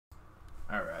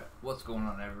What's going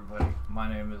on, everybody? My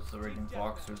name is the Raging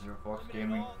Fox, or Zero Fox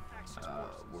Gaming.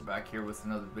 We're back here with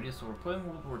another video. So we're playing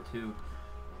World War II,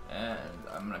 and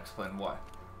I'm gonna explain why.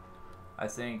 I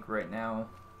think right now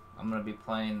I'm gonna be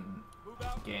playing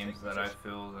games that I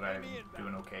feel that I'm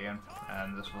doing okay in,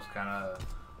 and this was kind of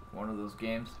one of those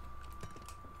games.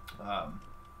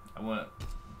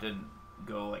 Didn't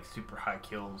go like super high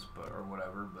kills, or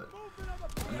whatever, but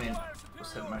I mean, I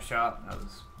was hitting my shot and I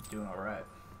was doing all right.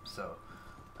 So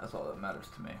that's all that matters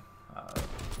to me.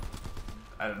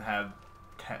 I didn't have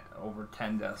over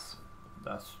 10 deaths.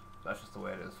 That's just the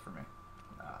way it is for me.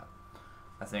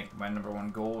 I think my number one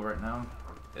goal right now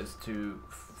is to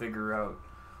figure out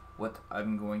what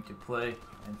I'm going to play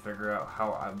and figure out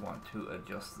how I want to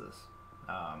adjust this.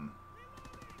 I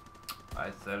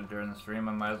said during the stream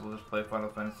I might as well just play Final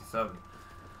Fantasy VII,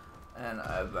 and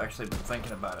I've actually been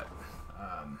thinking about it.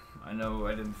 I know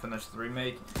I didn't finish the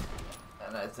remake,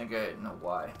 and I think I know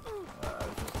why.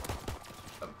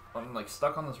 I'm like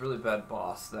stuck on this really bad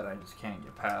boss that I just can't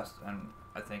get past, and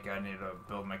I think I need to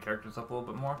build my characters up a little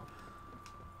bit more.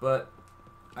 But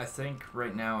I think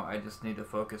right now I just need to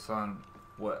focus on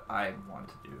what I want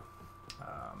to do.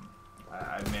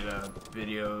 I made a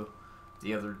video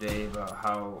the other day about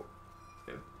how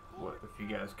if you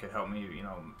guys could help me,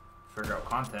 figure out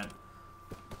content,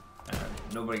 and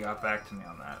nobody got back to me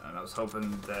on that, and I was hoping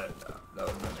that that would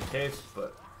have been the case,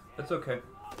 but it's okay.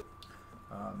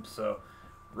 So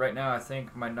right now I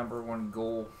think my number one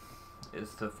goal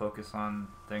is to focus on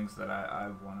things that I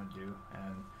want to do,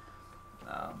 and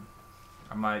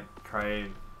I might try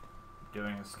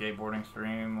doing a skateboarding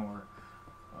stream, or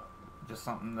just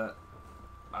something that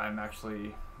I'm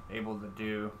actually able to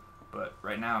do. But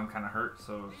right now I'm kind of hurt,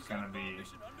 so it's gonna be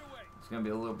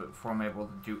a little bit before I'm able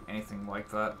to do anything like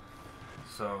that.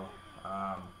 So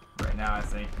right now I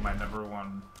think my number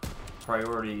one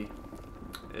priority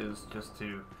is just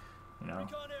to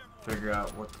figure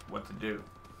out what to do.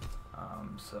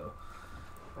 So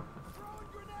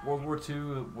World War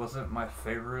II wasn't my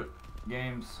favorite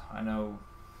games. I know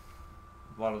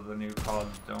a lot of the new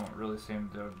CODs don't really seem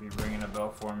to be ringing a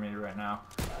bell for me right now.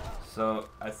 So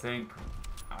I think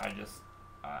I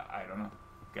don't know,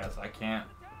 guys. It's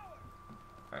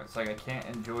like I can't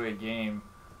enjoy a game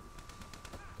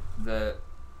that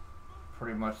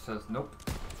pretty much says nope.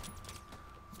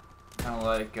 Kind of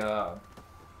like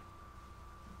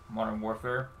Modern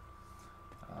Warfare.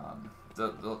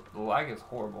 The lag is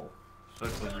horrible,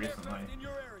 especially recently.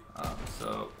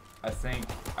 So I think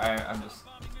I'm just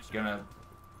gonna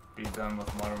be done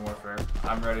with Modern Warfare.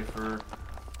 I'm ready for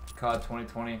COD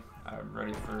 2020. I'm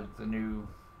ready for the new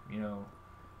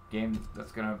game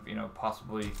that's gonna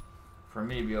possibly for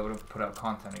me be able to put out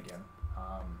content again.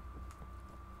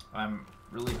 I'm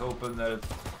really hoping that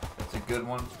it's a good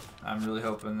one. I'm really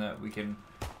hoping that we can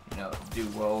do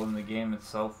well in the game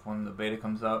itself when the beta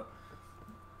comes out,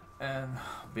 and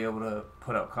be able to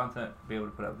put out content, be able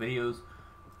to put out videos,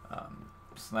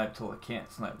 snipe till I can't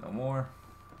snipe no more,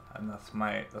 and that's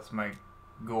my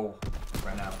goal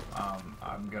right now.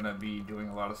 I'm gonna be doing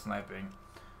a lot of sniping,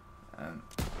 and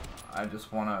I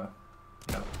just want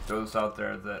to throw this out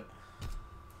there that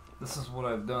this is what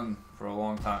I've done for a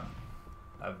long time.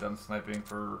 I've done sniping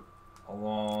for a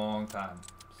long time,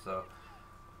 so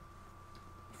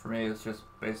for me it's just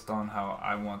based on how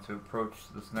I want to approach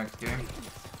this next game.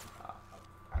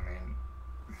 I mean,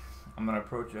 I'm gonna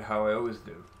approach it how I always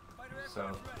do,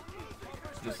 so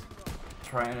just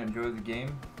try and enjoy the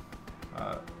game.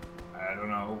 I don't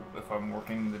know if I'm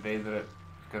working the day that it's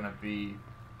gonna be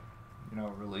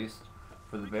released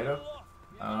for the beta.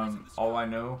 All I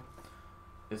know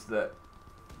is that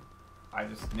I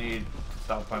just need to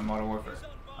stop playing Modern Warfare.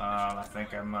 I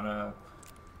think I'm gonna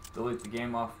delete the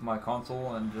game off my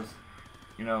console and just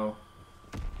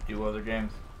do other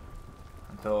games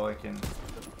until I can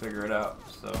figure it out.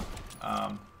 So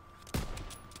I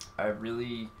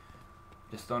really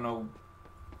just don't know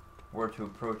where to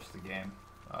approach the game.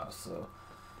 So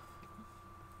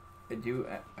I do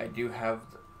have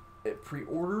it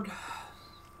pre-ordered,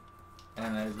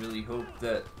 and I really hope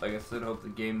that, like I said, hope the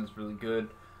game is really good.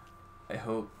 I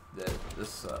hope that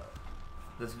this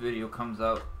video comes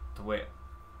out the way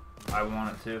I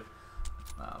want it to.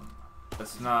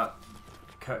 It's not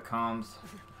cut comms.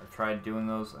 I've tried doing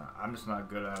those. I'm just not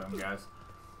good at them, guys.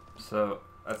 So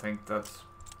I think that's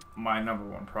my number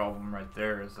one problem right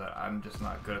there, is that I'm just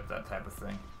not good at that type of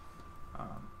thing.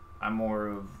 I'm more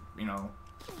of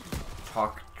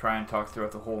try and talk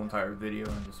throughout the whole entire video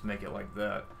and just make it like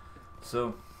that.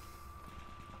 So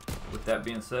with that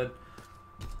being said,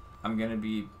 I'm gonna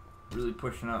be really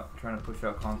trying to push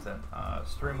out content.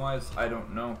 Stream wise, I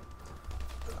don't know.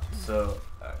 So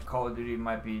Call of Duty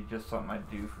might be just something I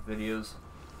do for videos,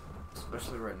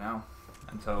 especially right now,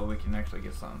 until we can actually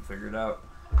get something figured out.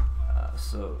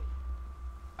 So,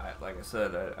 like I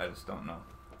said, I just don't know.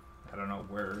 I don't know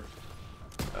where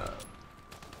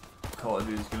Call of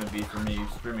Duty is going to be for me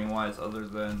streaming wise, other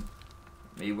than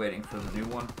me waiting for the new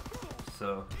one.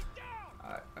 So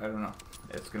I don't know.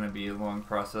 It's going to be a long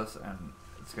process, and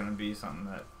it's going to be something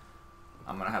that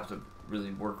I'm going to have to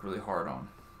really work really hard on.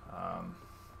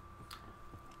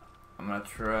 I'm going to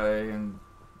try and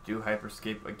do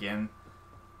Hyperscape again.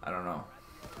 I don't know.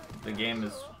 The game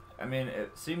is, I mean,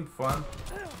 it seemed fun.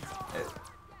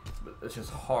 But it's just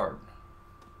hard.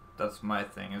 That's my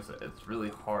thing, is it's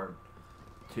really hard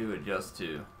to adjust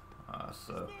to.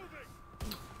 So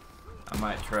I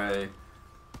might try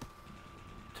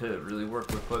to really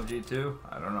work with PUBG too.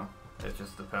 I don't know. It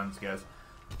just depends, guys.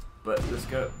 But this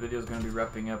video is going to be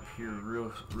wrapping up here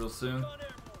real soon.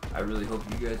 I really hope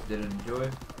you guys did enjoy.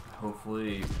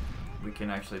 Hopefully we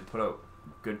can actually put out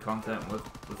good content with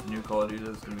the new Call of Duty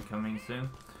that's going to be coming soon.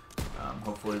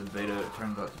 Hopefully the beta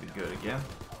turns out to be good again.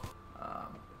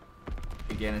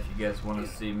 Again, if you guys want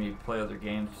to see me play other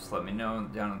games, just let me know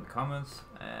down in the comments.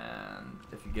 And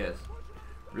if you guys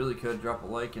really could, drop a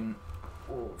like and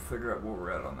we'll figure out where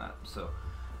we're at on that. So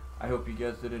I hope you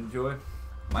guys did enjoy.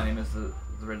 My name is the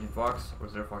Reggie Fox, or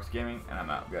Zero Fox Gaming, and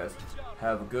I'm out, guys.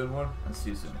 Have a good one, and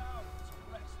see you soon.